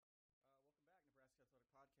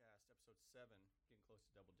episode 7, getting close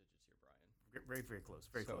to double digits here, Brian. Very, very close.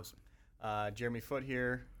 Very close. Jeremy Foote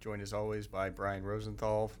here, joined as always by Brian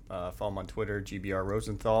Rosenthal. Follow him on Twitter, GBR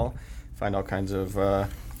Rosenthal. Find all kinds of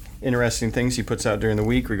interesting things he puts out during the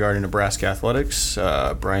week regarding Nebraska athletics.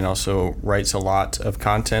 Brian also writes a lot of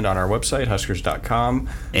content on our website, Huskers.com.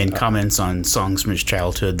 And comments on songs from his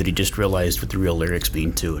childhood that he just realized what the real lyrics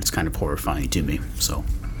mean too. It's kind of horrifying to me. So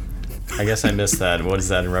I guess I missed that. What is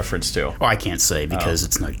that in reference to? Oh, I can't say because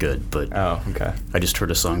it's not good, but okay. I just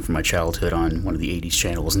heard a song from my childhood on one of the 80s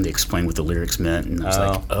channels, and they explained what the lyrics meant, and I was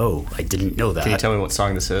like, oh, I didn't know that. Can you tell me what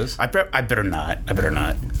song this is? I better not. But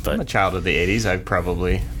I'm a child of the 80s. I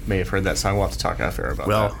probably may have heard that song. We'll have to talk off air about that.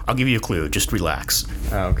 Well, I'll give you a clue. Just relax.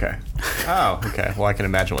 Oh, okay. Well, I can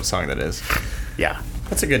imagine what song that is. Yeah.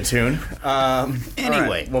 That's a good tune. Anyway.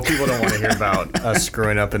 Right. Well, people don't want to hear about us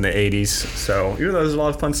screwing up in the 80s, so even though there's a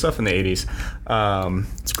lot of fun stuff in the 80s.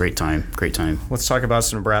 It's a great time. Great time. Let's talk about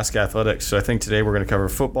some Nebraska athletics. So I think today we're going to cover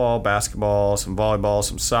football, basketball, some volleyball,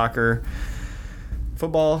 some soccer.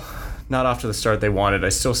 Football, not off to the start they wanted. I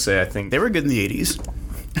still say I think they were good in the 80s.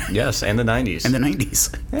 Yes, and the 90s. And the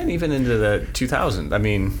 90s. And even into the 2000s. I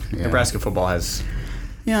mean, Nebraska football has...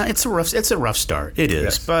 Yeah, it's a rough start. It is,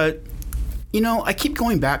 yes. But... You know, I keep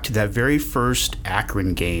going back to that very first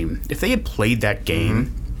Akron game. If they had played that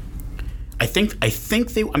game, I think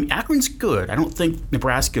they. I mean, Akron's good. I don't think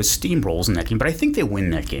Nebraska steamrolls in that game, but I think they win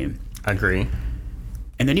that game. I agree.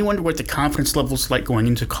 And then you wonder what the confidence level's like going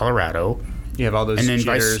into Colorado. You have all those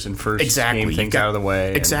jitters and first game things out of the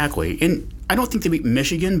way. Exactly. And I don't think they beat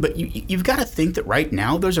Michigan, but you've got to think that right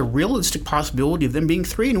now there's a realistic possibility of them being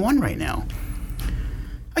 3-1 right now.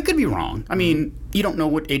 I could be wrong. I mean, you don't know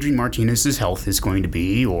what Adrian Martinez's health is going to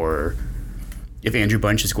be, or if Andrew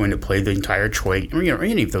Bunch is going to play the entire Troy, or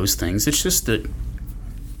any of those things. It's just that,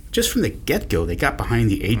 just from the get-go, they got behind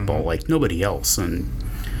the 8 ball like nobody else, and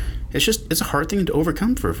it's a hard thing to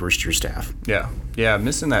overcome for a first-year staff. Yeah,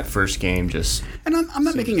 missing that first game just. And I'm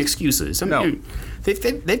not making excuses.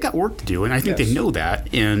 They've got work to do, and I think they know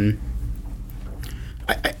that. And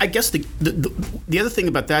I guess the other thing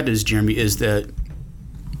about that is, Jeremy, is that.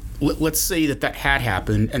 Let's say that had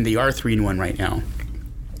happened, and they are 3-1 right now.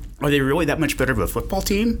 Are they really that much better of a football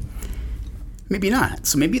team? Maybe not.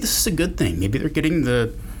 So maybe this is a good thing. Maybe they're getting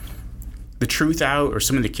the truth out, or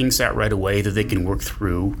some of the kinks out right away that they can work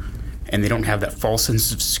through, and they don't have that false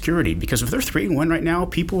sense of security. Because if they're 3-1 right now,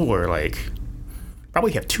 people are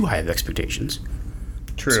probably have too high of expectations.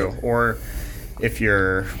 True. Or if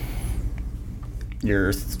you're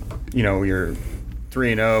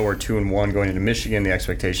 3-0 or 2-1 going into Michigan, the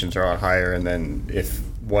expectations are a lot higher, and then if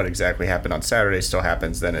what exactly happened on Saturday still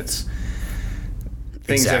happens, then it's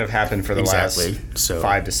things that have happened for the last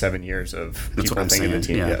 5 to 7 years of people thinking the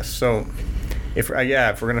team. Yeah. Yes. So if we're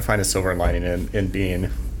going to find a silver lining in being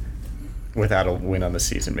without a win on the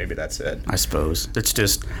season, maybe that's it. I suppose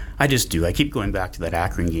I keep going back to that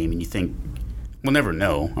Akron game, and you think we'll never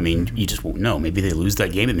know. I mean, you just won't know. Maybe they lose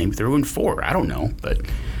that game, and maybe they're 0-4. I don't know, but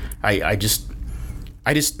I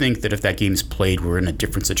just think that if that game's played, we're in a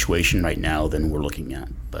different situation right now than we're looking at.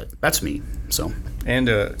 But that's me. So. And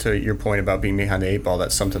to your point about being behind the 8 ball,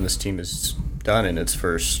 that's something this team has done in its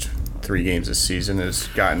first 3 games this season. Has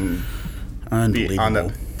gotten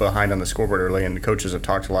behind on the scoreboard early, and the coaches have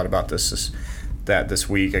talked a lot about this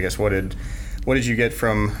week. I guess what did you get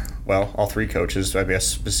from all 3 coaches? I guess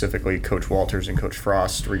specifically Coach Walters and Coach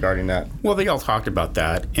Frost regarding that. Well, they all talked about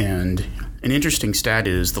that, and an interesting stat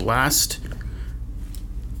is the last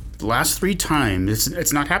 3 times,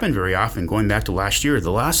 it's not happened very often, going back to last year,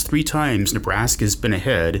 the last 3 times Nebraska's been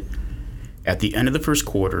ahead at the end of the first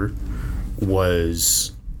quarter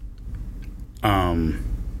was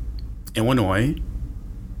Illinois,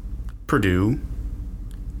 Purdue,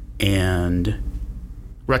 and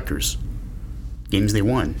Rutgers. Games they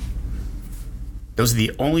won. Those are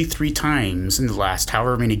the only 3 times in the last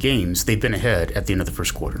however many games they've been ahead at the end of the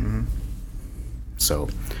first quarter. Mm-hmm. So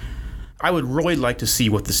I would really like to see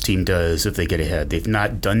what this team does if they get ahead. They've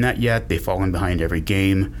not done that yet. They've fallen behind every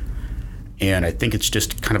game. And I think it's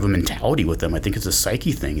just kind of a mentality with them. I think it's a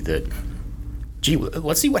psyche thing that,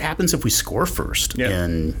 let's see what happens if we score first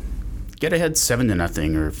and get ahead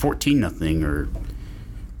 7-0 or 14-0 or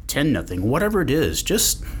 10-0, whatever it is.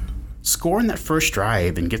 Just score in that first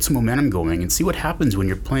drive and get some momentum going and see what happens when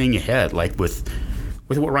you're playing ahead. Like with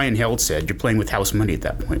what Ryan Held said, you're playing with house money at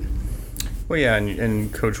that point. Well, yeah,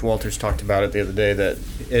 and Coach Walters talked about it the other day that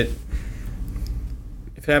if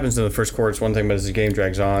it happens in the first quarter, it's one thing, but as the game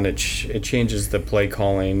drags on, it changes the play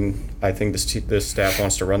calling. I think this staff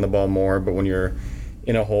wants to run the ball more, but when you're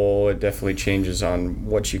in a hole, it definitely changes on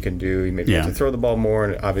what you can do. You maybe have to throw the ball more,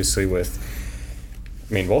 and obviously with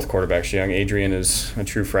both quarterbacks are young. Adrian is a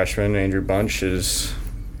true freshman. Andrew Bunch has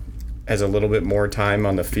a little bit more time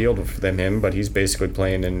on the field than him, but he's basically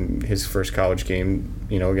playing in his first college game,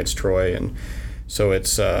 against Troy, and so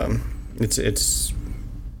it's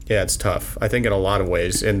tough. I think in a lot of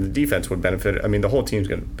ways, and the defense would benefit. The whole team's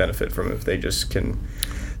going to benefit from it if they just can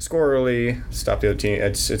score early, stop the other team.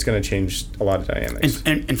 It's going to change a lot of dynamics.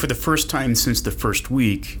 And for the first time since the first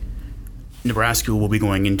week, Nebraska will be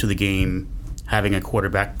going into the game having a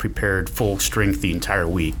quarterback prepared full strength the entire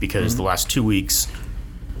week, because the last 2 weeks,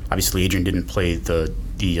 obviously Adrian didn't play the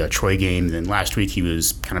Troy game. Then last week he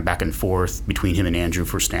was kind of back and forth between him and Andrew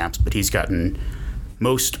for snaps, but he's gotten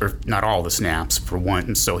most, or not all, the snaps for one.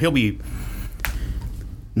 And so he'll be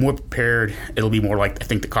more prepared. It'll be more like, I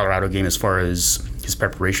think, the Colorado game as far as his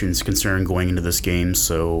preparation is concerned going into this game.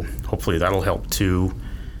 So hopefully that'll help too.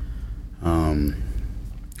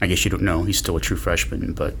 I guess you don't know. He's still a true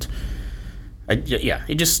freshman, but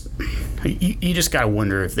you just got to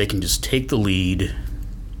wonder if they can just take the lead,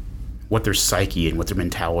 what their psyche and what their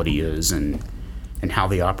mentality is, and how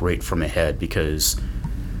they operate from ahead, because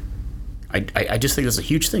I just think that's a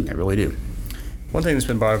huge thing. I really do. One thing that's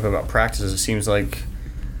been brought up about practices, it feels like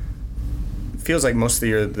most of the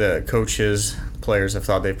year the coaches, players have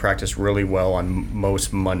thought they practiced really well on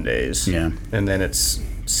most Mondays. Yeah. And then it's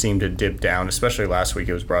seemed to dip down, especially last week.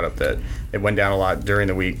 It was brought up that it went down a lot during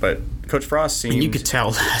the week, but Coach Frost seemed... And you could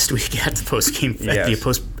tell last week at the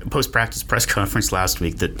post-practice press conference last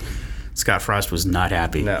week that Scott Frost was not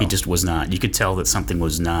happy. No. He just was not. You could tell that something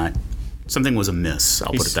was amiss.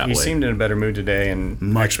 I'll put it that way. He seemed in a better mood today, and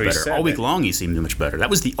much better. All week long, he seemed much better. That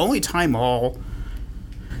was the only time all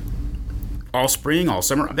spring, all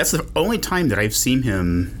summer. That's the only time that I've seen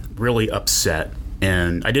him really upset.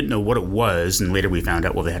 And I didn't know what it was, and later we found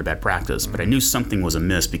out, they had a bad practice. But I knew something was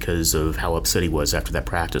amiss because of how upset he was after that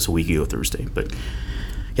practice a week ago Thursday. But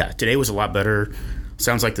yeah, today was a lot better.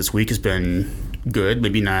 Sounds like this week has been good.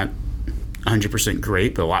 Maybe not 100%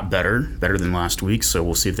 great, but a lot better than last week. So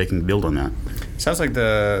we'll see if they can build on that. Sounds like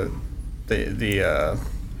the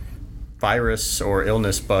virus or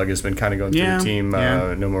illness bug has been kind of going through the team.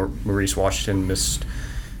 Maurice Washington missed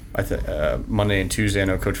Monday and Tuesday. I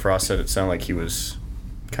know Coach Frost said it sounded like he was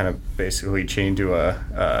kind of basically chained to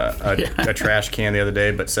a trash can the other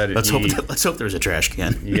day, but said let's hope there's a trash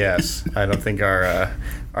can. Yes, I don't think our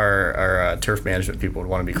turf management people would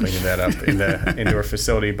want to be cleaning that up in the indoor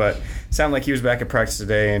facility. But it sounded like he was back at practice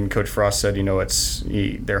today, and Coach Frost said,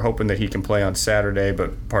 they're hoping that he can play on Saturday,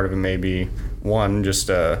 but part of it may be when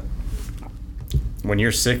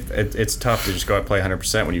you're sick, it's tough to just go out and play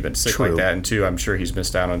 100% when you've been sick. True. Like that. And two, I'm sure he's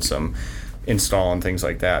missed out on some install and things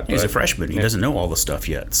like that. He's a freshman. He doesn't know all the stuff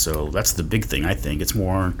yet. So that's the big thing, I think. It's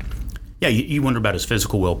more, you wonder about his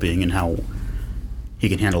physical well-being and how he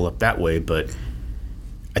can handle up that way. But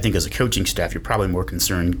I think as a coaching staff, you're probably more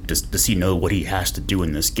concerned does he know what he has to do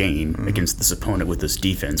in this game against this opponent with this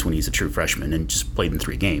defense when he's a true freshman and just played in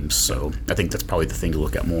 3 games. So I think that's probably the thing to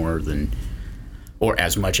look at more than, or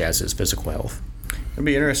as much as, his physical health. It'll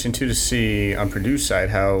be interesting, too, to see on Purdue's side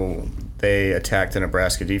how they attack the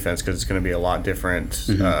Nebraska defense, because it's going to be a lot different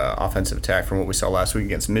offensive attack from what we saw last week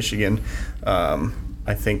against Michigan.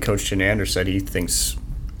 I think Coach Chinander said he thinks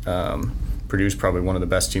Purdue's probably one of the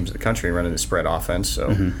best teams in the country running the spread offense.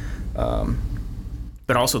 So,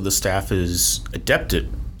 but also the staff is adept at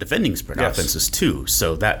defending spread offenses, too,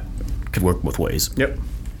 so that could work both ways. Yep.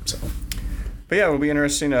 So. But yeah, it'll be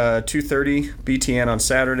interesting. 2:30 BTN on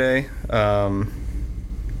Saturday.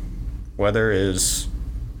 Weather is,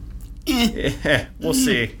 we'll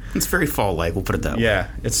see. It's very fall-like. We'll put it that way. Yeah,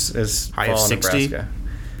 it's high fall of 60. In Nebraska.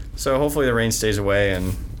 So hopefully the rain stays away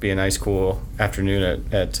and be a nice, cool afternoon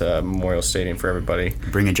at Memorial Stadium for everybody.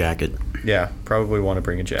 Bring a jacket. Yeah, probably want to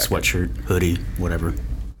bring a jacket. Sweatshirt, hoodie, whatever.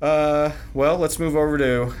 Well, let's move over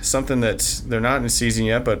to something that they're not in the season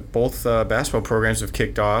yet, but both basketball programs have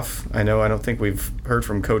kicked off. I don't think we've heard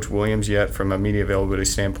from Coach Williams yet from a media availability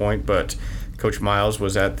standpoint, but Coach Miles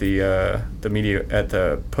was at the media at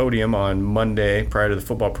the podium on Monday prior to the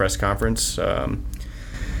football press conference.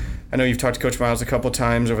 I know you've talked to Coach Miles a couple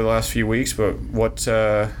times over the last few weeks, but what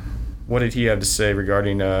did he have to say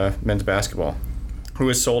regarding men's basketball? Who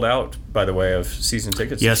is sold out, by the way, of season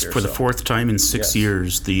tickets yes, this year. For the 4th time in 6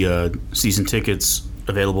 years, the season tickets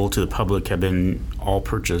available to the public have been all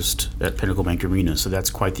purchased at Pinnacle Bank Arena, so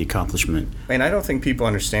that's quite the accomplishment. And I don't think people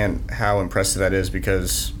understand how impressive that is,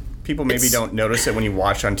 because people maybe don't notice it when you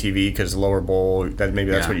watch on TV because lower bowl,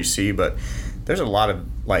 that's what you see, but there's a lot of,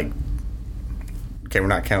 we're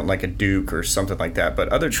not counting like a Duke or something like that, but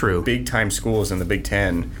other big-time schools in the Big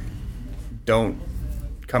Ten don't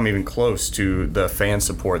come even close to the fan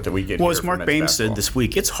support that we get. Well, as Mark Bain said this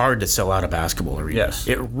week, it's hard to sell out a basketball arena. Yes.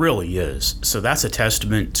 It really is. So that's a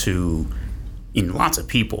testament to lots of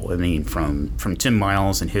people. I mean, from Tim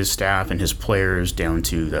Miles and his staff and his players down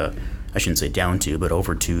to I shouldn't say down to, but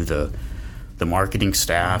over to the marketing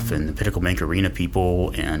staff and the Pinnacle Bank Arena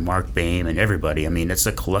people and Mark Bain and everybody. I mean, it's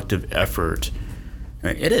a collective effort.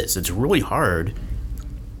 It is. It's really hard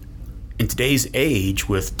in today's age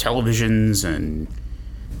with televisions and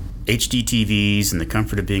HD TVs and the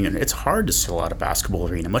comfort of being it's hard to sell out a basketball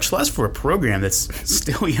arena, much less for a program that's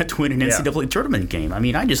still yet to win an NCAA tournament game. I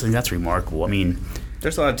mean, I just think that's remarkable. I mean,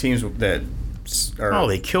 there's a lot of teams that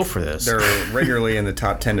they kill for this. They're regularly in the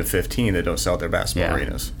top 10 to 15 that don't sell out their basketball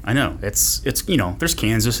arenas. I know. It's there's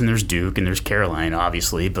Kansas and there's Duke and there's Carolina,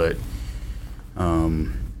 obviously, but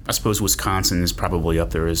I suppose Wisconsin is probably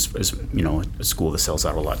up there as a school that sells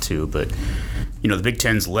out a lot too. But the Big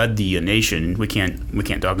Ten's led the nation. We can't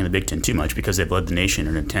dog in the Big Ten too much because they've led the nation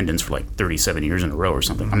in attendance for like 37 years in a row or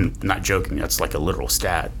something. I'm not joking. That's like a literal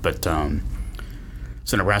stat. But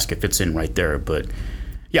so Nebraska fits in right there. But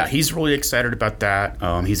yeah, he's really excited about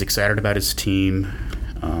that. He's excited about his team.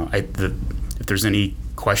 If there's any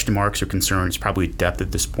question marks or concerns, probably depth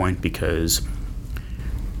at this point because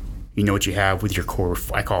you know what you have with your core.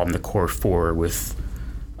 I call them the core four with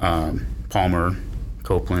Palmer,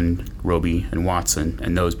 Copeland, Roby, and Watson.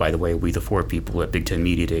 And those, by the way, will be the four people at Big Ten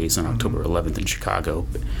Media Days on October 11th in Chicago.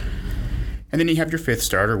 And then you have your fifth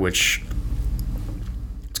starter, which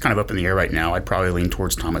it's kind of up in the air right now. I'd probably lean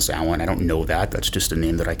towards Thomas Allen. I don't know that. That's just a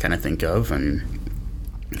name that I kind of think of. And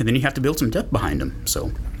then you have to build some depth behind him.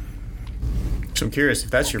 So I'm curious if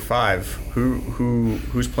that's your five. Who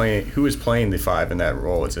is playing the five in that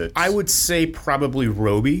role? Is it? I would say probably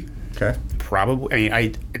Roby. Okay. Probably. I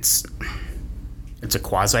mean, it's a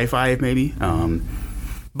quasi five maybe.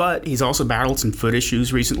 But he's also battled some foot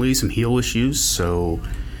issues recently, some heel issues. So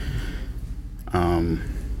I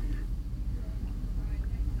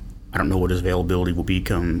don't know what his availability will be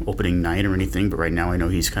come opening night or anything. But right now I know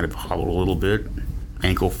he's kind of hobbled a little bit.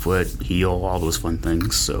 Ankle, foot, heel, all those fun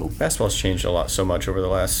things. So basketball's changed so much over the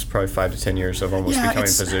last probably 5 to 10 years of almost becoming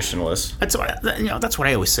positionless. That's what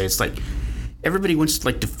I always say. It's like everybody wants to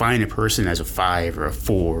like define a person as a 5 or a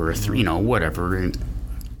 4 or a 3, whatever. And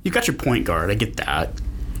you got your point guard. I get that.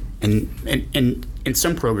 And in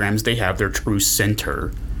some programs they have their true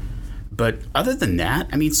center. But other than that,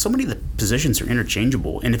 I mean, so many of the positions are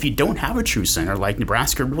interchangeable. And if you don't have a true center, like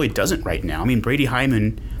Nebraska really doesn't right now. I mean, Brady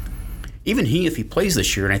Hyman. Even if he plays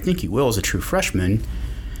this year, and I think he will as a true freshman,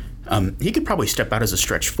 he could probably step out as a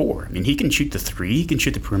stretch 4. I mean, he can shoot the 3, he can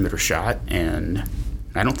shoot the perimeter shot, and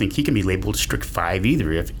I don't think he can be labeled a strict 5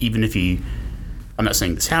 either. Even if I'm not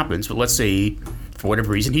saying this happens, but let's say for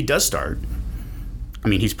whatever reason he does start. I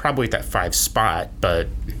mean, he's probably at that 5 spot, but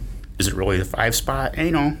is it really the 5 spot?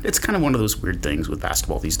 And, it's kind of one of those weird things with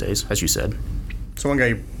basketball these days, as you said. So one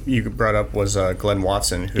guy you brought up was Glenn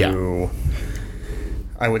Watson, who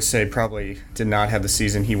I would say probably did not have the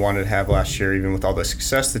season he wanted to have last year, even with all the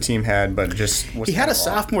success the team had, but just was he had a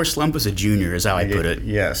sophomore slump as a junior, is how I put it.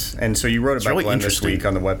 Yes, and so you wrote about really Glenn this week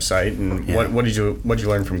on the website, and what did you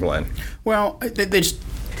learn from Glenn? Well,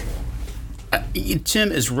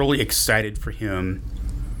 Tim is really excited for him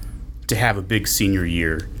to have a big senior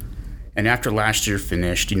year. And after last year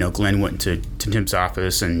finished, Glenn went to Tim's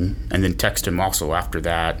office and then texted him also after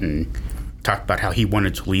that and talked about how he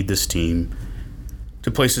wanted to lead this team to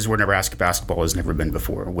places where Nebraska basketball has never been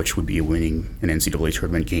before, which would be winning an NCAA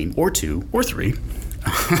tournament game or 2 or 3.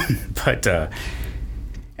 But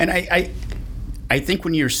I think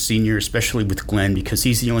when you're a senior, especially with Glenn, because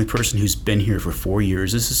he's the only person who's been here for 4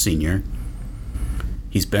 years as a senior,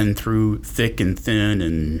 he's been through thick and thin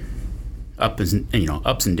and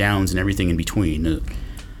ups and downs and everything in between.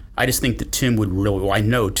 I just think that I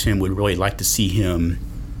know Tim would really like to see him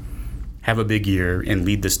have a big year and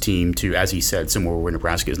lead this team to, as he said, somewhere where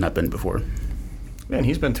Nebraska has not been before. Man,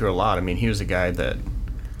 he's been through a lot. I mean, he was a guy that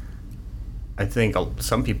I think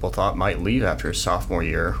some people thought might leave after his sophomore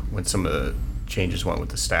year when some of the changes went with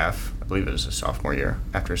the staff. I believe it was his sophomore year,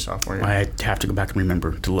 after his sophomore year. I have to go back and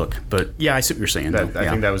remember to look. But, yeah, I see what you're saying. I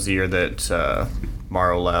think that was the year that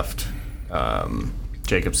Morrow left,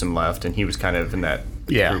 Jacobson left, and he was kind of in that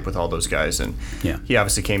group with all those guys. And he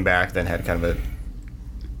obviously came back, then had kind of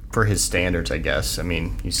for his standards, I guess. I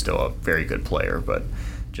mean, he's still a very good player, but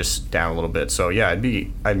just down a little bit. So, yeah,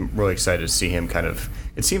 I'm really excited to see him kind of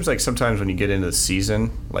 – it seems like sometimes when you get into the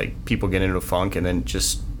season, like people get into a funk, and then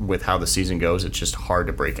just with how the season goes, it's just hard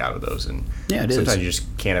to break out of those. And sometimes you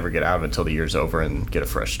just can't ever get out of it until the year's over and get a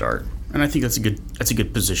fresh start. And I think that's a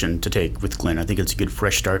good position to take with Glenn. I think it's a good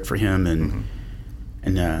fresh start for him, and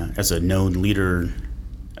And as a known leader,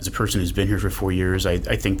 as a person who's been here for 4 years, I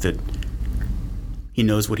think that he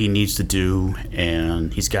knows what he needs to do,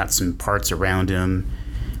 and he's got some parts around him.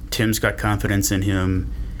 Tim's got confidence in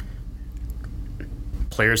him.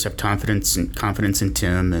 Players have confidence in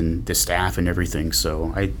Tim and the staff and everything.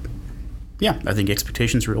 So I think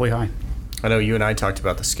expectations are really high. I know you and I talked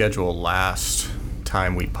about the schedule last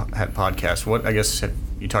time we had podcasts. What, I guess, have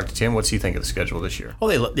you talked to Tim? What's he think of the schedule this year? Oh,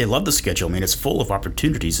 they love the schedule. I mean, it's full of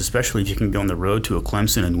opportunities, especially if you can go on the road to a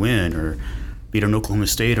Clemson and win, or beat an Oklahoma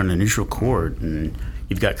State on a neutral court. And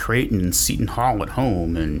you've got Creighton and Seton Hall at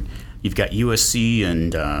home, and you've got USC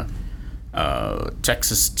and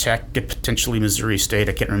Texas Tech, potentially Missouri State.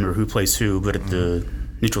 I can't remember who plays who, but at the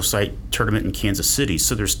neutral site tournament in Kansas City.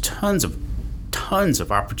 So there's tons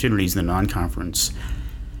of opportunities in the non-conference.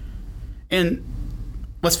 And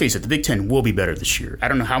let's face it, the Big Ten will be better this year. I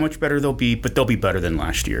don't know how much better they'll be, but they'll be better than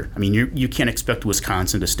last year. I mean, you can't expect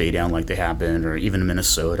Wisconsin to stay down like they have been, or even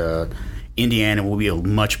Minnesota. Indiana will be a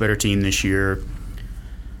much better team this year.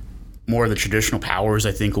 More of the traditional powers,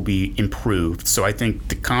 I think, will be improved. So I think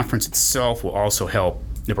the conference itself will also help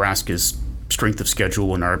Nebraska's strength of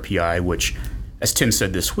schedule and RPI, which, as Tim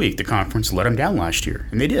said this week, the conference let them down last year,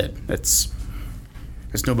 and they did.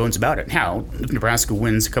 There's no bones about it. Now, if Nebraska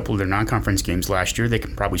wins a couple of their non-conference games last year, they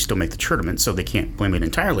can probably still make the tournament, so they can't blame it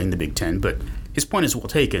entirely in the Big Ten. But his point is well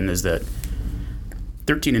taken, is that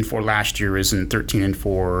 13-4 last year isn't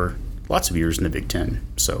 13-4 lots of years in the Big Ten.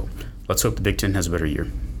 So let's hope the Big Ten has a better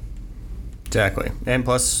year. Exactly. And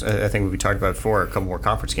plus, I think we talked about before, a couple more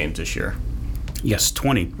conference games this year. Yes,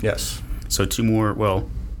 20. Yes. So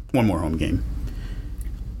one more home game.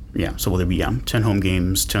 Yeah, so will there be 10 home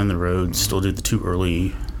games, 10 on the road, still do the 2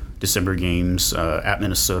 early December games at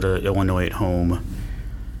Minnesota, Illinois at home,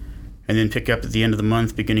 and then pick up at the end of the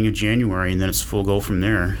month, beginning of January, and then it's full go from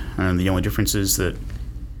there. The only difference is that,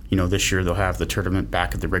 this year they'll have the tournament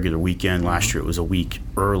back at the regular weekend. Last year it was a week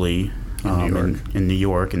early in New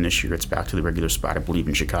York, and this year it's back to the regular spot, I believe,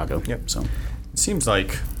 in Chicago. Yep. So it seems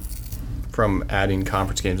like from adding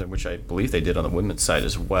conference games, which I believe they did on the women's side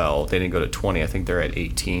as well, they didn't go to 20. I think they're at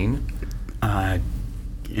 18. Is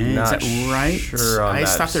that right? Sure on I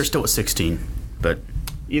that. thought they were still at 16, but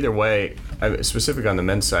either way, specific on the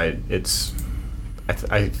men's side,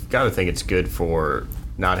 I got to think it's good for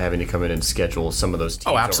not having to come in and schedule some of those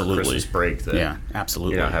teams over Christmas break. That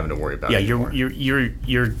absolutely. You're not having to worry about.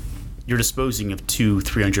 You're disposing of 2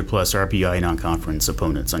 300 plus RPI non-conference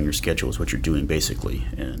opponents on your schedule is what you're doing basically,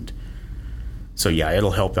 and so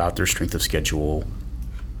it'll help out their strength of schedule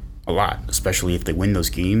a lot, especially if they win those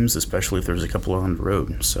games, especially if there's a couple on the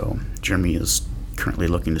road. So Jeremy is currently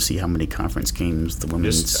looking to see how many conference games the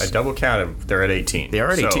women's. I double counted. They're at 18. They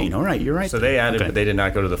are at 18. All right, you're right. So they added, but they did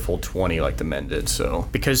not go to the full 20 like the men did. So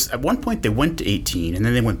because at one point they went to 18 and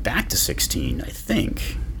then they went back to 16, I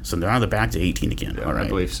think. So they're on the back to 18 again. Yeah, all right. I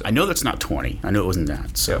believe so. I know that's not 20. I know it wasn't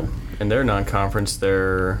that. So and they're non-conference.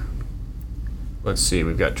 They're. Let's see.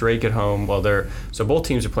 We've got Drake at home. So both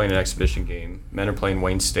teams are playing an exhibition game. Men are playing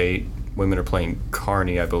Wayne State. Women are playing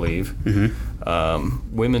Kearney, I believe.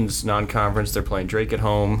 Mm-hmm. Women's non-conference, they're playing Drake at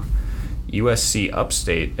home. USC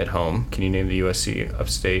Upstate at home. Can you name the USC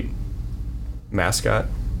Upstate mascot?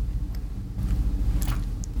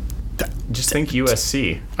 Just think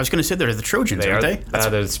USC. I was going to say they're the Trojans, aren't they? They're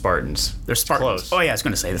the Spartans. They're Spartans. Close. Oh, yeah, I was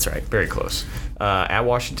going to say. That's right. Very close. At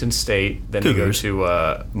Washington State. Then Cougars. They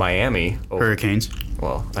go to Miami. Hurricanes.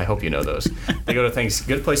 Well, I hope you know those. They go to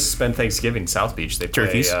good place to spend Thanksgiving, South Beach. They play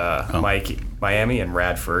Turkeys. Miami and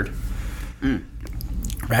Radford.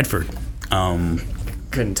 Radford.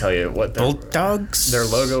 Couldn't tell you what Bulldogs. Their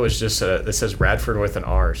logo is just it says Radford with an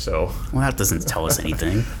R. So well, that doesn't tell us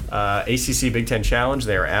anything. ACC Big Ten Challenge.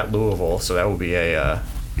 They are at Louisville, so that will be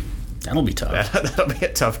that'll be tough. That'll be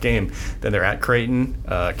a tough game. Then they're at Creighton.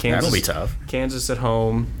 Kansas. That'll be tough. Kansas at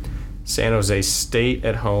home. San Jose State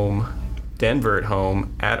at home. Denver at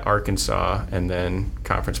home. At Arkansas, and then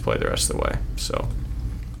conference play the rest of the way. So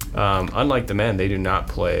unlike the men, they do not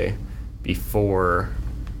play before.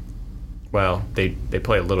 Well, they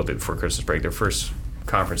play a little bit before Christmas break. Their first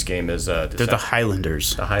conference game is they're the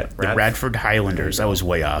Highlanders. The Radford Highlanders. I was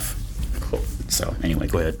way off. Cool. So anyway,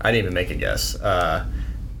 go ahead. I didn't even make a guess.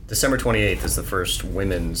 December 28th is the first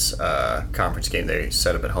women's conference game they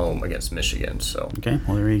set up at home against Michigan. So okay,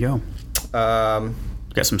 well there you go.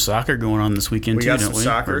 We got some soccer going on this weekend too, don't we? We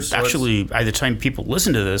got some soccer. Actually, by the time people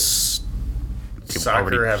listen to this,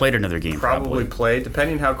 soccer already played another game. Probably played,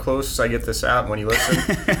 depending how close I get this out when you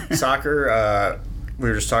listen. Soccer, we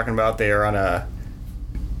were just talking about, they are on a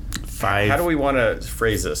How do we want to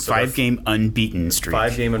phrase this? So 5-game unbeaten streak.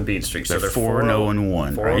 5-game unbeaten streak. So they're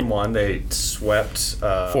 4-0-1. 4-1. They swept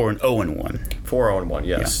 4-0-1. 4-0-1.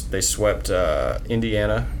 Yes, they swept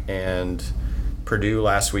Indiana and Purdue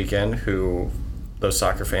last weekend. Who those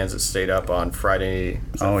soccer fans that stayed up on Friday?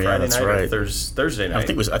 Friday that's night right. Or Thursday night. I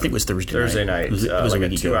think it was Thursday night. It was like a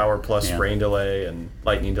 2-hour plus rain delay and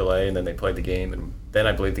lightning delay, and then they played the game, and then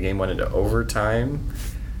I believe the game went into overtime.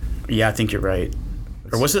 Yeah, I think you're right.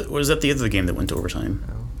 Or was that the end of the game that went to overtime?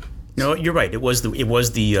 No, you're right. It was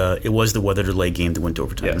the weather delay game that went to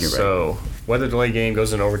overtime. Yes, you're right. So weather delay game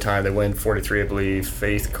goes into overtime. They win 43, I believe.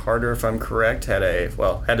 Faith Carter, if I'm correct, had to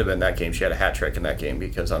have been that game. She had a hat trick in that game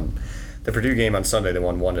because on the Purdue game on Sunday they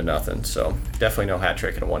won 1-0. So definitely no hat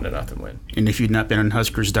trick and a 1-0 win. And if you've not been on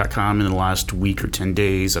Huskers.com in the last week or 10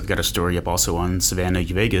 days, I've got a story up also on Savannah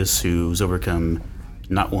Vegas, who's overcome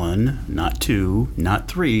not 1, not 2, not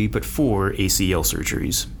 3, but 4 ACL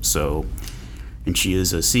surgeries. So, and she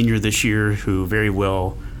is a senior this year who very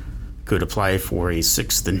well could apply for a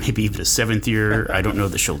 6th and maybe even a 7th year. I don't know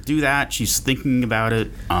that she'll do that. She's thinking about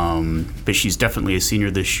it, but she's definitely a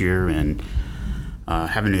senior this year and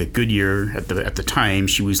having a good year. At the time,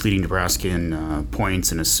 she was leading Nebraska in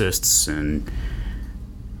points and assists and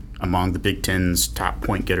among the Big Ten's top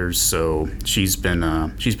point getters. So she's been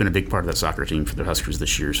a big part of that soccer team for the Huskers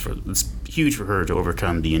this year. It's huge for her to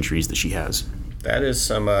overcome the injuries that she has. That is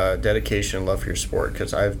some dedication and love for your sport,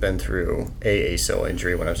 because I've been through a ACL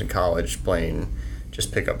injury when I was in college playing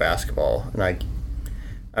just pickup basketball, and I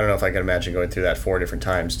don't know if I can imagine going through that 4 different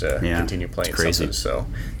times to continue playing something. So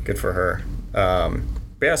good for her.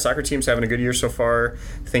 But yeah, soccer team's having a good year so far.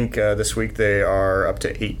 I think this week they are up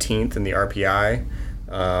to 18th in the RPI,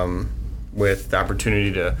 with the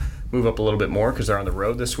opportunity to move up a little bit more because they're on the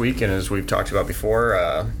road this week. And as we've talked about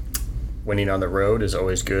before, winning on the road is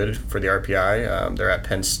always good for the RPI. They're at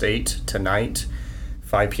Penn State tonight,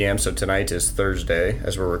 5 p.m. So tonight is Thursday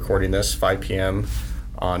as we're recording this, 5 p.m.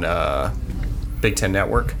 on Big Ten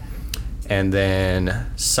Network. And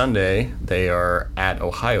then Sunday they are at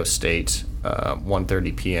Ohio State,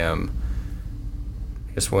 1:30 p.m.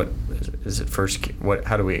 I guess what is it first? What?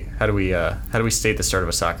 How do we state the start of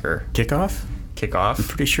a soccer kickoff? Kickoff. I'm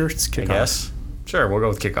pretty sure it's kickoff. I guess. Sure, we'll go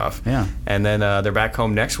with kickoff. Yeah. And then they're back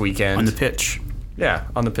home next weekend on the pitch. Yeah,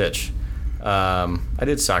 on the pitch. I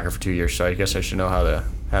did soccer for 2 years, so I guess I should know how to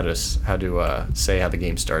say how the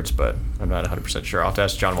game starts, but I'm not 100% sure. I'll have to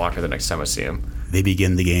ask John Walker the next time I see him. They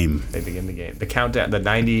begin the game. The countdown,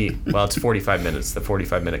 it's 45 minutes. The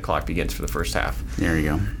 45-minute clock begins for the first half. There you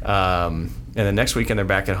go. And then next weekend they're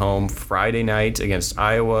back at home Friday night against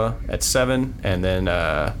Iowa at 7, and then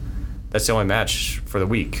that's the only match for the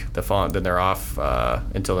week. Then they're off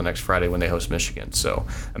until the next Friday when they host Michigan. So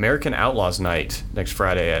American Outlaws Night next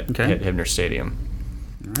Friday at Hibner Stadium.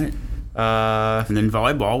 All right. And then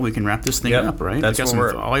volleyball, we can wrap this thing up, right? That's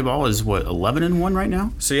volleyball is 11-1 right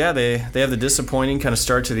now. So yeah, they have the disappointing kind of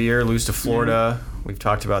start to the year, lose to Florida. We've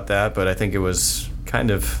talked about that, but I think it was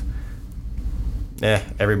kind of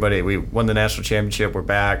everybody. We won the national championship. We're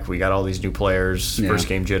back. We got all these new players. First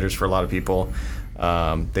game jitters for a lot of people.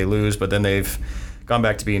 They lose, but then they've gone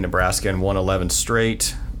back to being Nebraska and won 11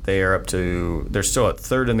 straight. They're still at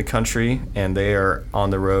 3rd in the country, and they are on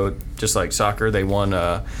the road, just like soccer. They won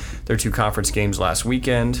their 2 conference games last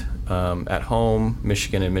weekend at home,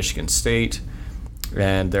 Michigan and Michigan State,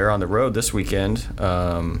 and they're on the road this weekend.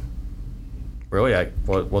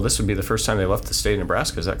 This would be the first time they left the state of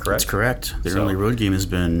Nebraska. Is that correct? That's correct. Their only road game has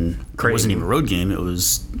been Creighton. It wasn't even a road game. It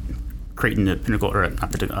was Creighton at Pinnacle, or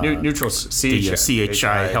not Pinnacle. Neutral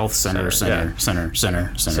CHI Health Center.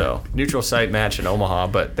 So neutral site match in Omaha,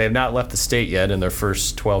 but they have not left the state yet in their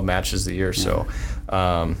first 12 matches of the year. So,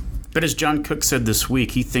 but as John Cook said this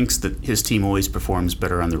week, he thinks that his team always performs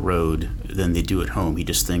better on the road than they do at home. He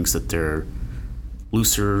just thinks that they're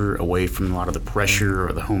looser, away from a lot of the pressure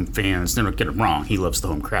or the home fans. Don't get it wrong. He loves the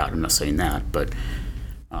home crowd. I'm not saying that, but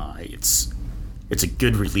it's a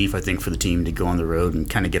good relief, I think, for the team to go on the road and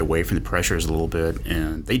kind of get away from the pressures a little bit.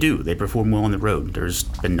 And they do. They perform well on the road. There's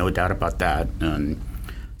been no doubt about that. And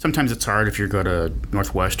sometimes it's hard if you go to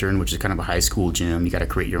Northwestern, which is kind of a high school gym. You got to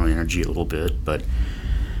create your own energy a little bit. But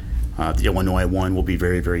the Illinois one will be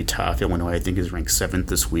very, very tough. Illinois, I think, is ranked 7th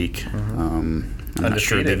this week. I'm not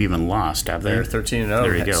sure they've even lost, have they? They're 13-0.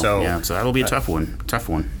 There you go. So that'll be a tough one.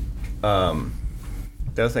 The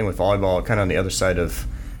other thing with volleyball, kind of on the other side of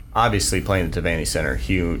obviously playing at Devaney Center,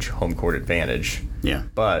 huge home court advantage. Yeah.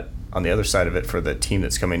 But on the other side of it, for the team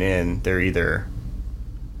that's coming in, they're either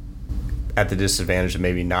at the disadvantage of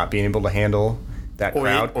maybe not being able to handle that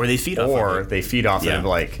crowd, or they feed off it, of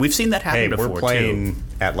like, we've seen that happen before. We're playing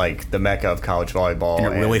at like the mecca of college volleyball, and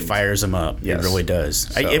it really fires them up. Yes. It really does.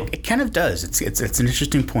 So. It kind of does. It's an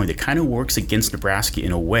interesting point. It kind of works against Nebraska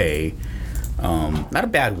in a way, not a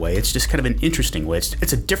bad way. It's just kind of an interesting way.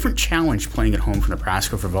 It's a different challenge playing at home for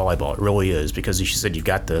Nebraska for volleyball. It really is, because as you said, you've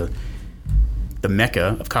got the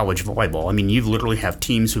mecca of college volleyball. I mean, you literally have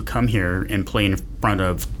teams who come here and play in front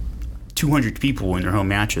of 200 people in their home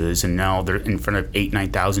matches, and now they're in front of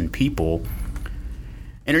 9,000 people.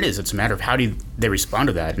 And it's a matter of how do they respond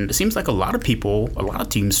to that. And it seems like a lot of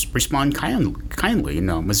teams respond kindly.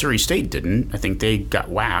 No, Missouri State didn't. I think they got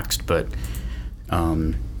waxed, but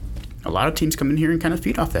a lot of teams come in here and kind of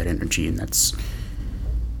feed off that energy, and it's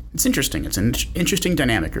interesting. It's an interesting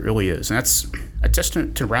dynamic. It really is. And that's a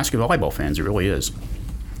testament to Nebraska volleyball fans. It really is.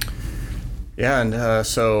 Yeah, and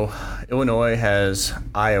so Illinois has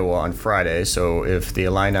Iowa on Friday. So if the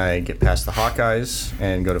Illini get past the Hawkeyes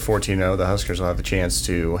and go to 14-0, the Huskers will have the chance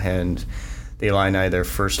to hand the Illini their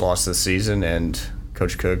first loss this season. And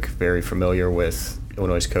Coach Cook, very familiar with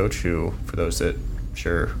Illinois' coach, who, for those that I'm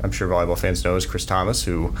sure volleyball fans know, is Chris Thomas,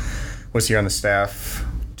 who was here on the staff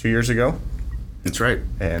 2 years ago. That's right.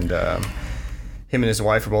 And him and his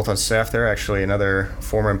wife are both on staff there. Actually, another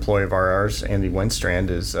former employee of ours, Andy Wenstrand,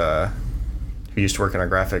 is who used to work in our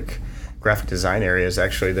graphic design area, is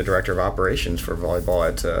actually the director of operations for volleyball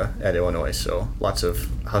at Illinois. So lots of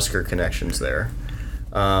Husker connections there.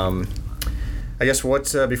 I guess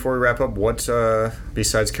before we wrap up,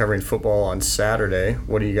 besides covering football on Saturday,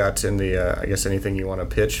 what do you got in the? I guess anything you want to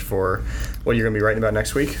pitch for what you're going to be writing about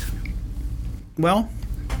next week? Well,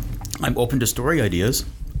 I'm open to story ideas,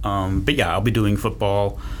 but yeah, I'll be doing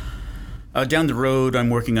football. Down the road, I'm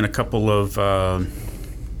working on a couple of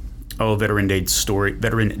Veteran Day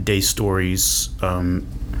stories. I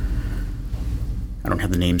don't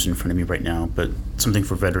have the names in front of me right now, but something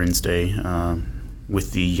for Veterans Day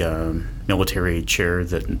with the military chair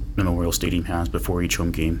that the Memorial Stadium has before each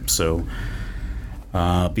home game. So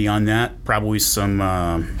beyond that, probably some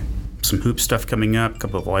hoop stuff coming up, a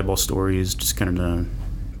couple of volleyball stories, just kind of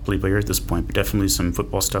play by ear at this point, but definitely some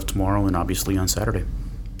football stuff tomorrow and obviously on Saturday.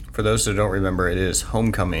 For those who don't remember, it is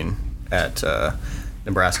homecoming at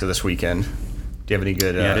Nebraska this weekend. Do you have any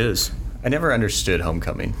good? Yeah, it is. I never understood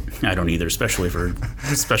homecoming. I don't either, especially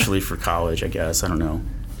for college, I guess. I don't know,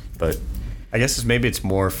 but I guess maybe it's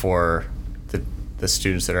more for the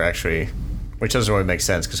students that are actually, which doesn't really make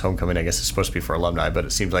sense because homecoming, I guess, is supposed to be for alumni, but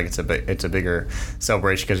it seems like it's a bigger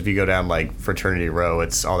celebration because if you go down like Fraternity Row,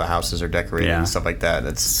 it's all the houses are decorated and stuff like that.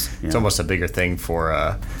 It's almost a bigger thing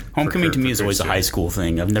for. Homecoming to me is always a high school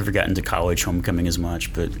thing. I've never gotten to college homecoming as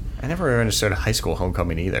much, but I never really understood high school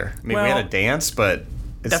homecoming either. I mean, we had a dance, but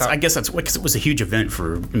I guess that's because it was a huge event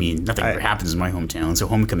for. I mean, nothing ever happens in my hometown, so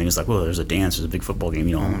homecoming is like, well, there's a dance, there's a big football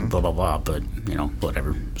game, blah blah blah. But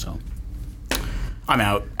whatever. So I'm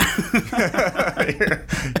out.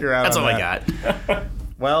 you're out. That's all that. I got.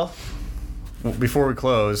 Well, before we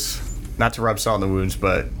close, not to rub salt in the wounds,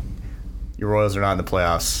 but your Royals are not in the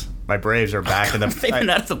playoffs. My Braves are back in the. They've been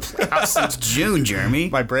out of the playoffs since June, Jeremy.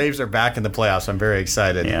 My Braves are back in the playoffs. I'm very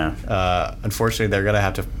excited. Yeah. Unfortunately, they're going to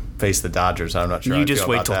have to face the Dodgers. I'm not sure. You just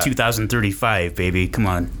wait till 2035, baby. Come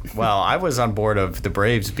on. Well, I was on board of the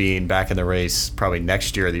Braves being back in the race probably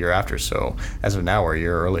next year or the year after. So as of now, we're a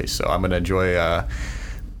year early. So I'm going to enjoy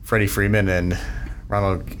Freddie Freeman and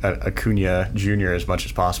Ronald Acuna Jr. as much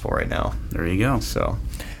as possible right now. There you go. So,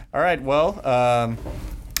 all right. Well,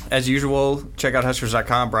 as usual, check out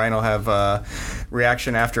Huskers.com. Brian will have a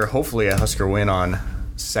reaction after hopefully a Husker win on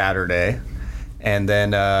Saturday. And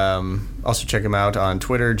then also check him out on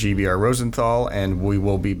Twitter, GBR Rosenthal. And we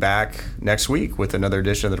will be back next week with another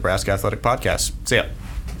edition of the Nebraska Athletic Podcast. See ya.